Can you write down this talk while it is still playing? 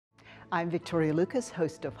I'm Victoria Lucas,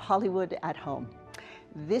 host of Hollywood at Home.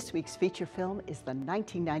 This week's feature film is the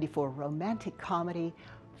 1994 romantic comedy,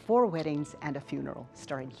 4 Weddings and a Funeral,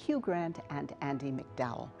 starring Hugh Grant and Andie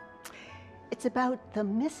MacDowell. It's about the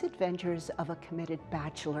misadventures of a committed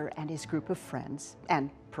bachelor and his group of friends, and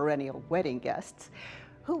perennial wedding guests,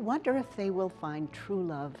 who wonder if they will find true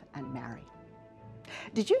love and marry.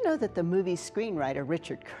 Did you know that the movie's screenwriter,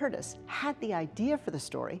 Richard Curtis, had the idea for the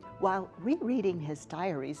story while rereading his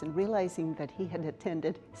diaries and realizing that he had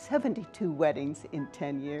attended 72 weddings in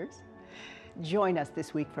 10 years? Join us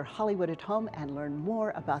this week for Hollywood at Home and learn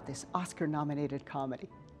more about this Oscar-nominated comedy.